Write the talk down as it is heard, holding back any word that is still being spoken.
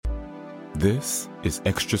This is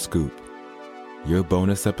Extra Scoop, your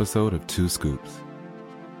bonus episode of 2 Scoops.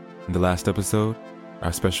 In the last episode,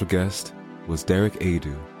 our special guest was Derek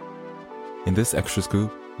Adu. In this Extra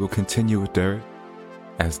Scoop, we'll continue with Derek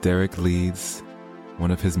as Derek leads one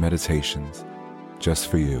of his meditations just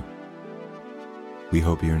for you. We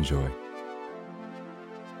hope you enjoy.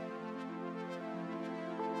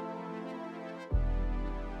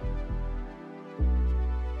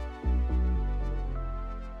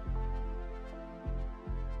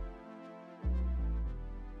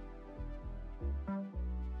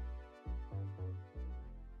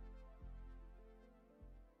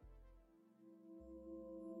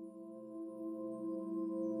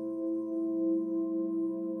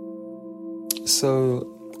 So,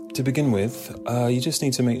 to begin with, you just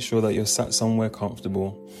need to make sure that you're sat somewhere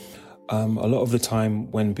comfortable. A lot of the time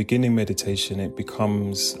when beginning meditation, it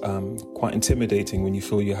becomes quite intimidating when you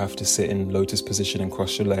feel you have to sit in lotus position and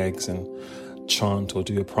cross your legs and chant or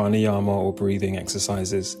do a pranayama or breathing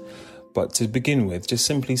exercises. But to begin with, just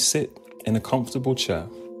simply sit in a comfortable chair,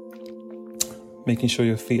 making sure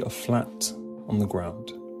your feet are flat on the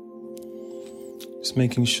ground. Just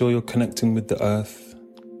making sure you're connecting with the earth.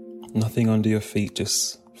 Nothing under your feet,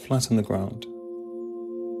 just flat on the ground.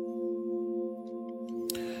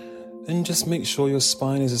 And just make sure your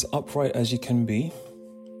spine is as upright as you can be.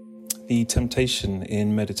 The temptation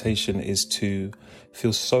in meditation is to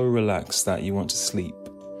feel so relaxed that you want to sleep.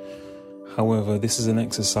 However, this is an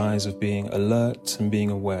exercise of being alert and being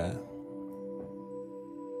aware.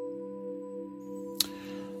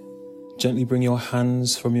 Gently bring your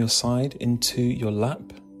hands from your side into your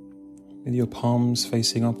lap, with your palms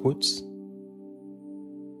facing upwards.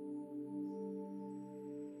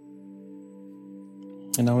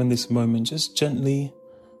 And now in this moment, just gently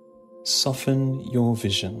soften your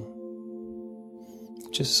vision.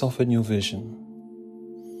 Just soften your vision.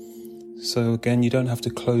 So again, you don't have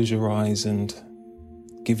to close your eyes and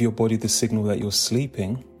give your body the signal that you're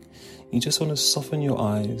sleeping. You just want to soften your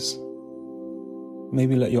eyes.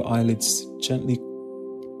 Maybe let your eyelids gently,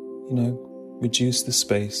 reduce the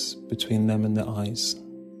space between them and the eyes.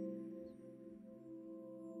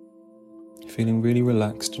 Feeling really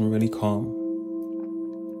relaxed and really calm.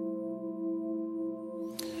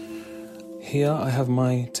 Here I have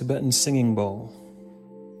my Tibetan singing bowl,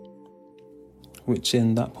 which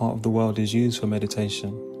in that part of the world is used for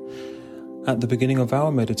meditation. At the beginning of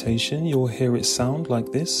our meditation, you'll hear it sound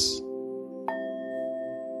like this.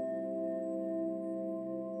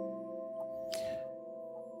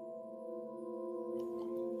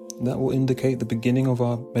 That will indicate the beginning of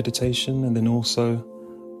our meditation, and then also,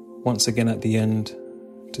 once again at the end,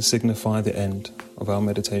 to signify the end of our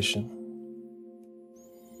meditation.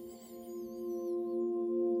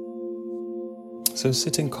 So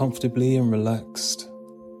sitting comfortably and relaxed,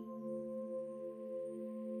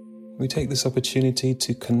 we take this opportunity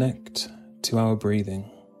to connect to our breathing.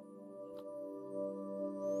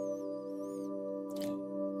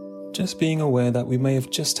 Just being aware that we may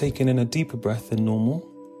have just taken in a deeper breath than normal.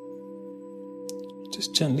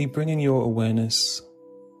 Just gently bringing your awareness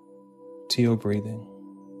to your breathing.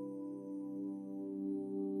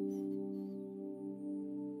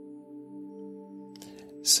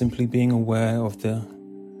 Simply being aware of the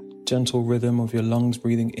gentle rhythm of your lungs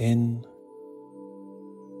breathing in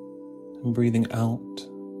and breathing out.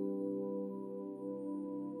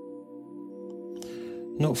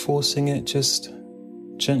 Not forcing it, just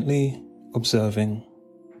gently observing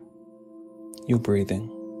your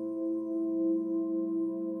breathing.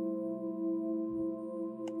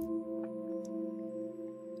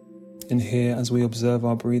 And here, as we observe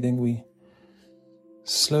our breathing, we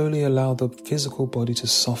slowly allow the physical body to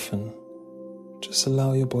soften. Just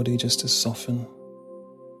allow your body just to soften.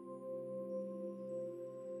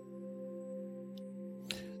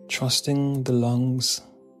 Trusting the lungs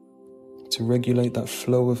to regulate that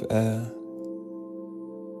flow of air.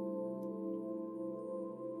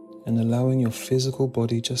 And allowing your physical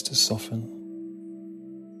body just to soften.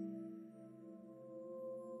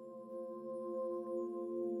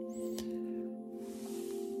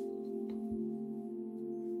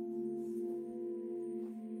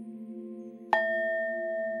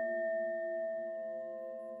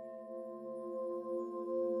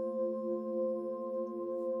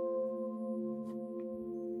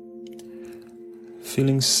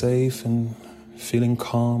 Feeling safe and feeling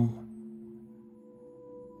calm.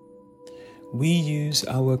 We use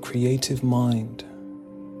our creative mind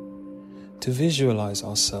to visualize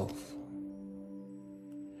ourselves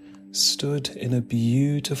stood in a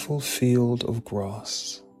beautiful field of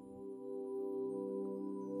grass.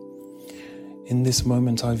 In this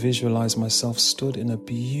moment, I visualize myself stood in a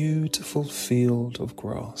beautiful field of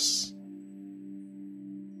grass.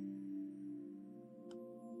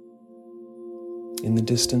 In the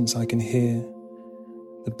distance, I can hear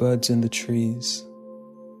the birds in the trees.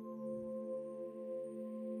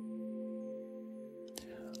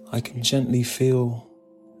 I can gently feel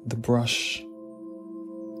the brush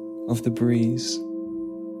of the breeze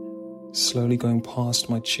slowly going past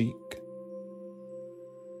my cheek.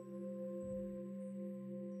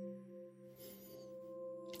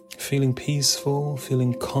 Feeling peaceful,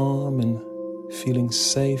 feeling calm, and feeling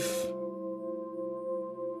safe.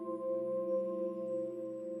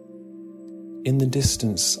 In the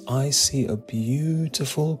distance, I see a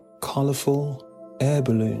beautiful, colorful air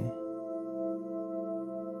balloon.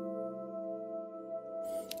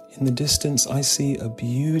 In the distance, I see a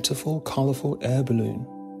beautiful, colorful air balloon.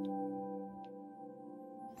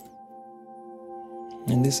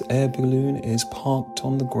 And this air balloon is parked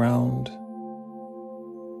on the ground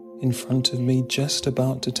in front of me, just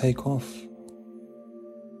about to take off.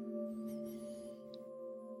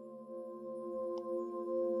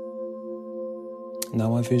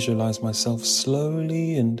 Now I visualize myself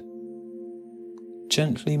slowly and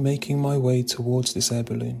gently making my way towards this air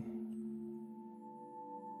balloon.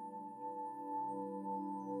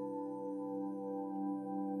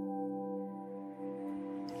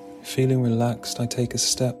 Feeling relaxed, I take a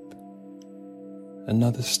step,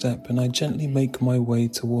 another step, and I gently make my way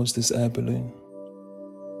towards this air balloon.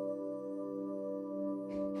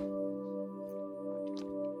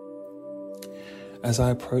 As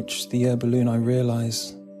I approach the air balloon, I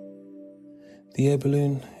realize the air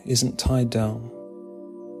balloon isn't tied down,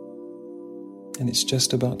 and it's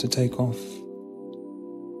just about to take off.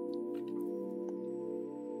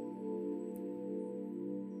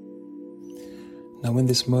 Now, in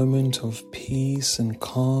this moment of peace and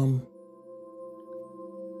calm,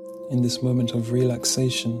 in this moment of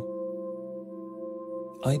relaxation,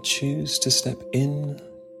 I choose to step in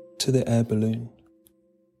to the air balloon.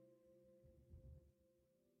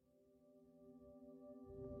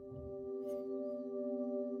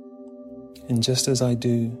 And just as I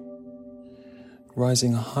do,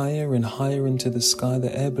 rising higher and higher into the sky,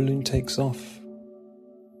 the air balloon takes off.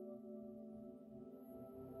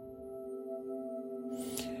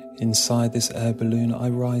 Inside this air balloon, I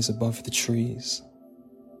rise above the trees.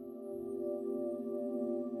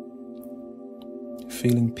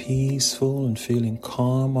 Feeling peaceful and feeling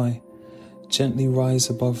calm, I gently rise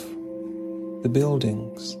above the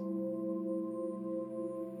buildings.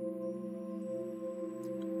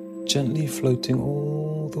 Gently floating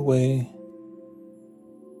all the way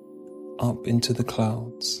up into the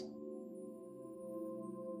clouds.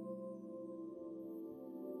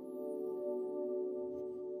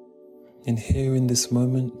 And here in this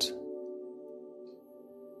moment,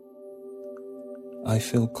 I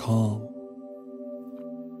feel calm.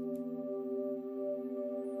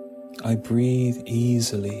 I breathe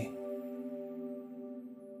easily.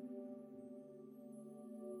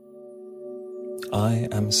 I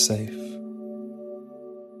am safe.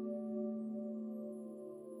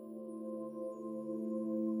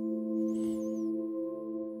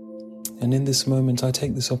 And in this moment, I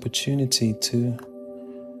take this opportunity to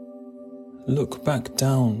look back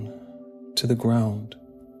down to the ground.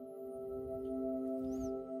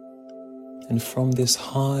 And from this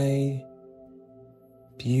high,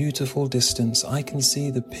 beautiful distance, I can see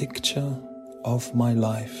the picture of my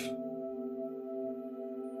life.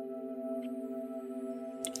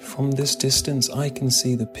 From this distance, I can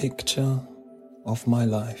see the picture of my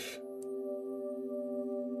life.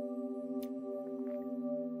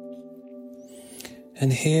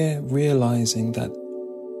 And here, realizing that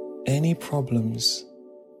any problems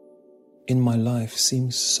in my life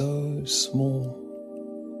seem so small.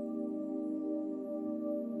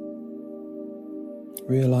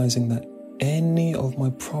 Realizing that any of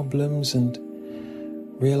my problems and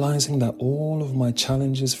realizing that all of my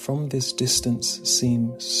challenges from this distance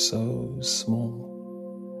seem so small.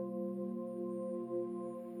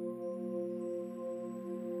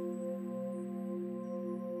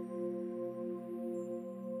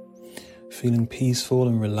 Feeling peaceful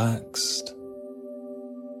and relaxed,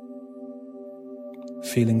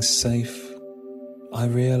 feeling safe, I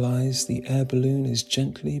realize the air balloon is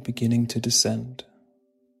gently beginning to descend.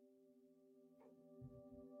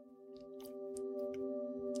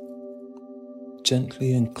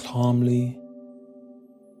 Gently and calmly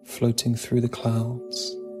floating through the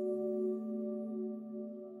clouds,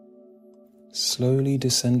 slowly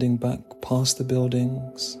descending back past the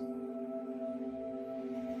buildings,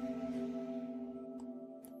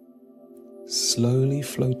 slowly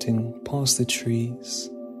floating past the trees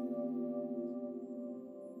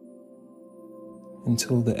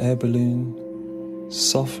until the air balloon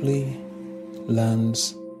softly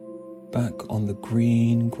lands back on the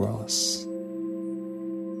green grass.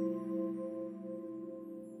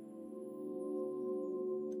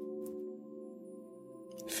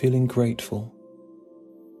 Feeling grateful,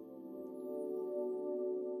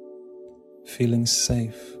 feeling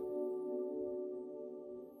safe.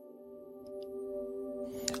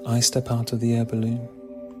 I step out of the air balloon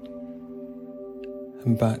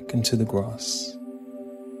and back into the grass.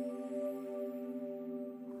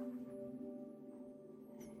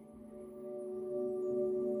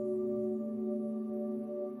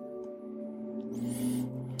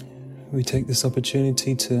 We take this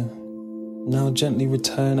opportunity to now gently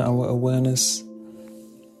return our awareness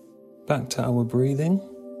back to our breathing.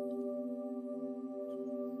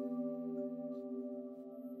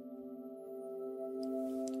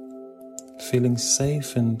 Feeling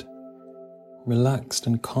safe and relaxed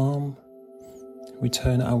and calm,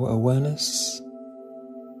 return our awareness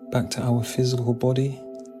back to our physical body.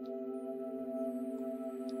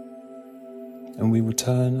 And we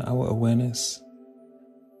return our awareness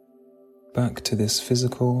back to this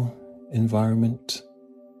physical environment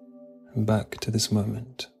and back to this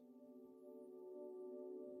moment.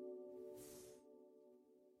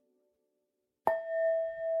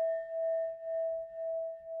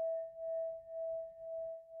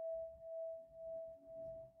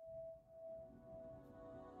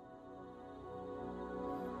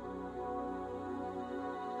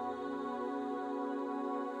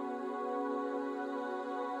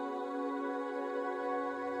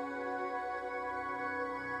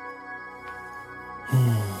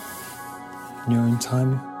 In your own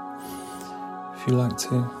time, if you like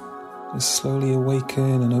to just slowly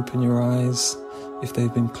awaken and open your eyes if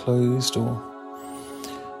they've been closed, or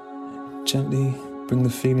gently bring the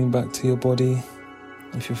feeling back to your body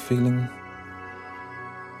if you're feeling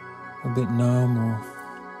a bit numb or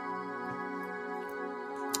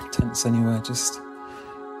tense anywhere. Just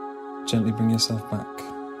gently bring yourself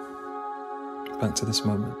back to this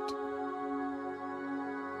moment.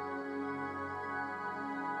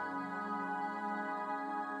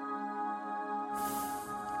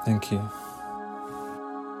 Thank you.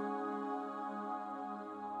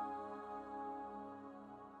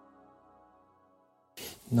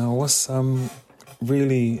 Now, what's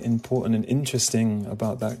really important and interesting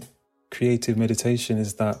about that creative meditation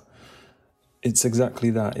is that it's exactly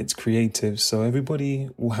that, it's creative. So everybody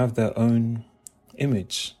will have their own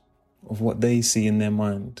image of what they see in their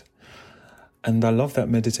mind. And I love that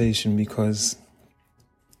meditation because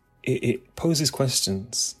it poses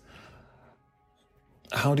questions.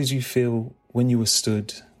 How did you feel when you were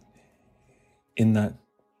stood in that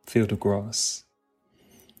field of grass?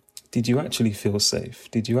 Did you actually feel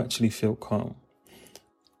safe? Did you actually feel calm?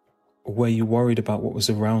 Or were you worried about what was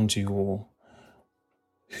around you, or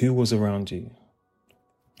who was around you?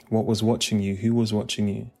 What was watching you? Who was watching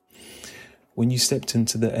you? When you stepped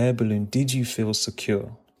into the air balloon, did you feel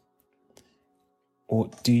secure? Or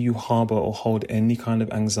do you harbor or hold any kind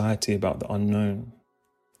of anxiety about the unknown?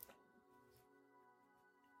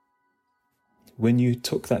 When you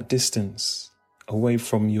took that distance away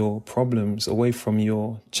from your problems, away from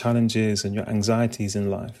your challenges and your anxieties in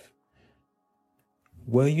life,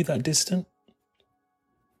 were you that distant?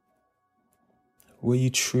 Were you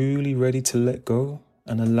truly ready to let go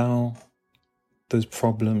and allow those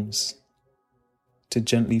problems to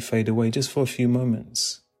gently fade away just for a few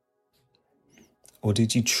moments? Or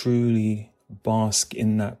did you truly bask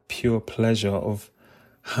in that pure pleasure of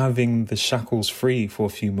having the shackles free for a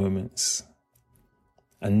few moments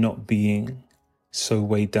and not being so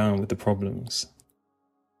weighed down with the problems?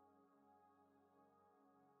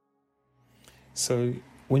 So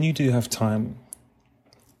when you do have time,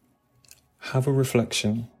 have a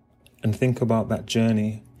reflection and think about that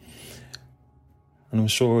journey. And I'm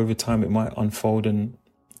sure over time it might unfold and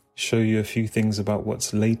show you a few things about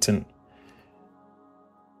what's latent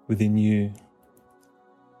within you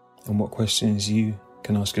and what questions you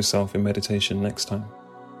can ask yourself in meditation next time.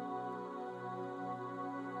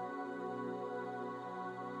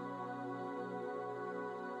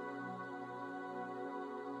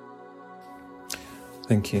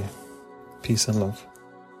 Thank you. Peace and love.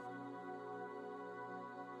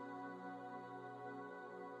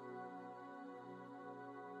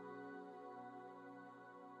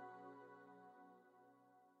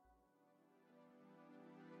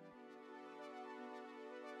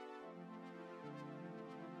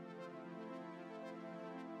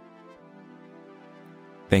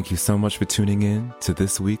 Thank you so much for tuning in to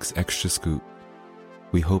this week's Extra Scoop.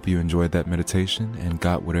 We hope you enjoyed that meditation and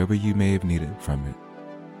got whatever you may have needed from it.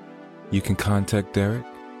 You can contact Derek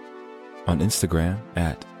on Instagram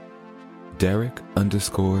at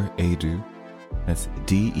Derek_Adu. That's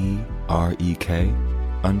DEREK_AIDOO.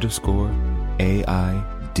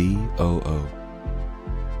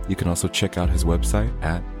 You can also check out his website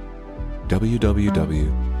at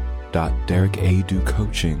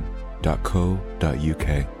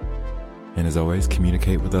www.derekaducoaching.co.uk. And as always,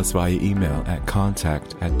 communicate with us via email at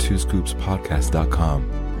contact@twoscoopspodcast.com,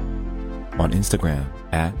 on Instagram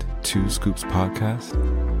at 2scoopspodcast,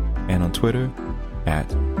 and on Twitter at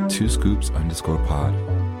 2scoops_pod.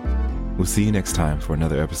 We'll see you next time for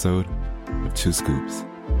another episode of 2 Scoops.